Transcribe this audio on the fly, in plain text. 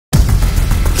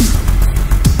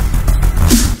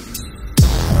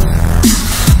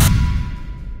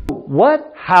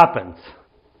what happens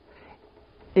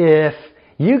if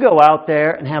you go out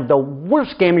there and have the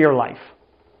worst game of your life?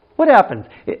 What happens?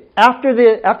 After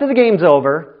the game's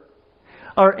over,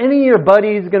 are any of your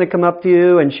buddies going to come up to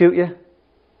you and shoot you?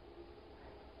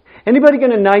 Anybody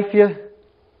going to knife you?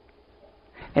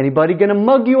 Anybody going to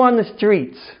mug you on the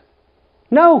streets?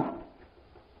 No.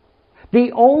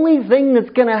 The only thing that's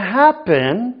going to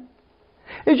happen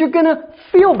is you're going to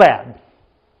feel bad.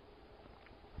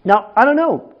 Now, I don't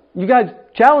know. You guys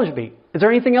challenge me. Is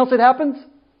there anything else that happens?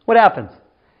 What happens?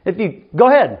 If you go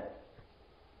ahead.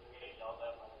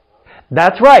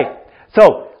 That's right.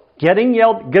 So, getting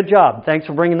yelled, good job. Thanks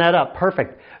for bringing that up.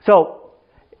 Perfect. So,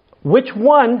 which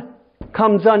one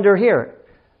comes under here?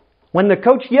 When the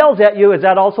coach yells at you, is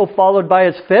that also followed by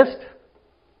his fist?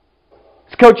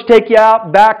 Does coach take you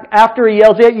out back after he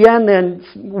yells at you and then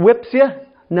whips you?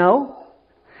 No.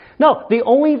 No, the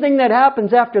only thing that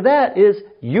happens after that is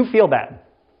you feel bad.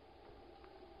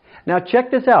 Now check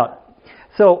this out.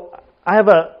 So I have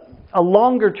a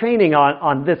longer training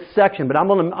on this section, but I'm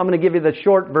going to give you the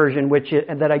short version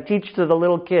that I teach to the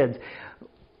little kids,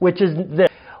 which is this.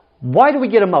 Why do we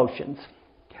get emotions?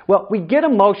 Well, we get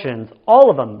emotions, all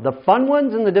of them, the fun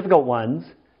ones and the difficult ones,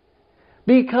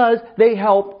 because they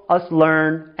help us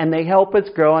learn and they help us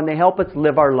grow and they help us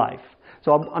live our life.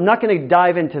 So I'm not going to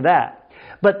dive into that.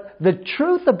 But the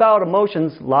truth about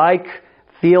emotions like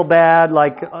feel bad,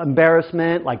 like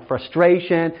embarrassment, like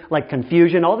frustration, like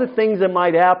confusion, all the things that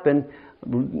might happen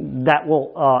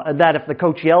that if the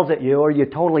coach yells at you or you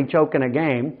totally choke in a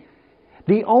game,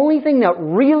 the only thing that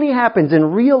really happens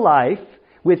in real life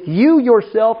with you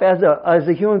yourself as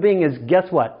a human being is, guess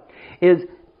what? Is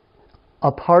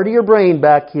a part of your brain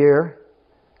back here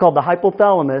called the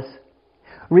hypothalamus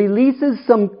releases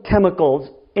some chemicals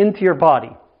into your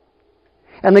body.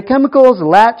 And the chemicals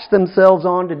latch themselves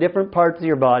onto different parts of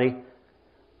your body,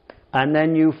 and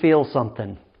then you feel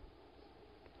something.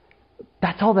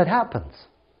 That's all that happens.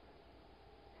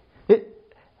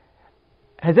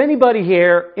 Has anybody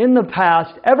here in the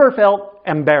past ever felt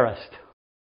embarrassed?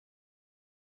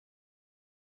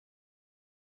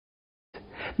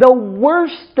 The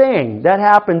worst thing that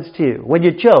happens to you when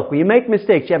you choke, when you make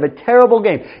mistakes, you have a terrible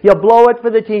game, you blow it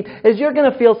for the team, is you're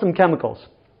going to feel some chemicals.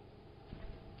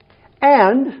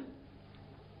 And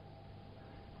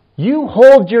you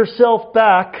hold yourself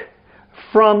back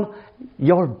from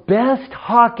your best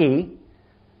hockey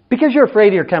because you're afraid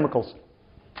of your chemicals.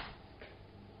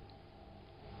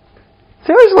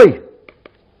 Seriously.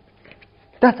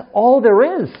 That's all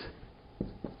there is.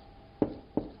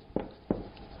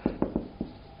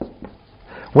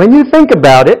 When you think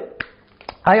about it,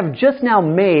 I have just now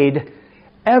made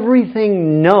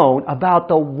everything known about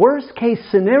the worst case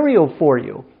scenario for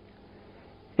you.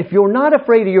 If you're not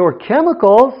afraid of your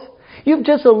chemicals, you've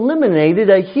just eliminated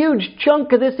a huge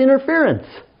chunk of this interference.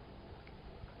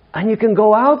 And you can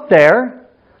go out there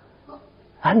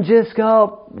and just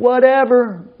go,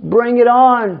 whatever, bring it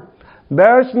on.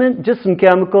 Embarrassment, just some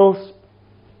chemicals.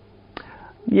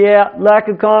 Yeah, lack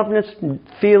of confidence,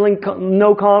 feeling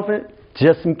no confidence,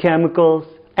 just some chemicals.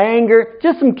 Anger,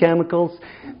 just some chemicals.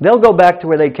 They'll go back to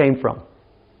where they came from.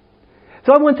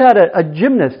 So I once had a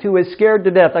gymnast who was scared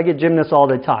to death. I get gymnasts all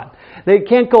the time. They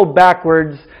can't go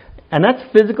backwards, and that's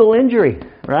physical injury,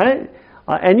 right?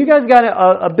 And you guys got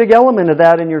a big element of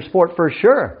that in your sport for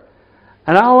sure.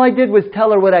 And all I did was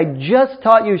tell her what I just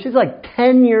taught you. She's like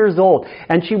 10 years old,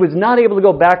 and she was not able to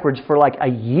go backwards for like a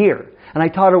year. And I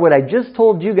taught her what I just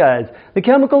told you guys. The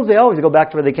chemicals, they always go back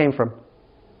to where they came from.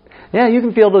 Yeah, you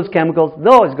can feel those chemicals.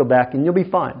 They'll always go back, and you'll be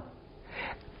fine.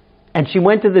 And she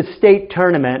went to the state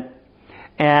tournament,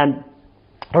 and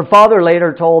her father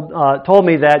later told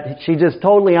me that she just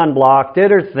totally unblocked, did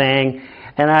her thing,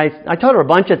 and I taught her a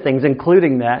bunch of things,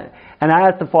 including that. And I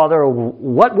asked the father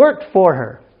what worked for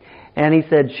her. And he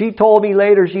said, she told me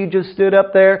later she just stood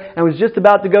up there and was just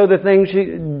about to do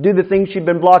the thing she'd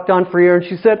been blocked on for a year. And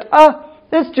she said,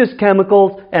 it's just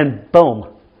chemicals. And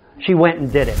boom, she went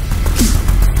and did it.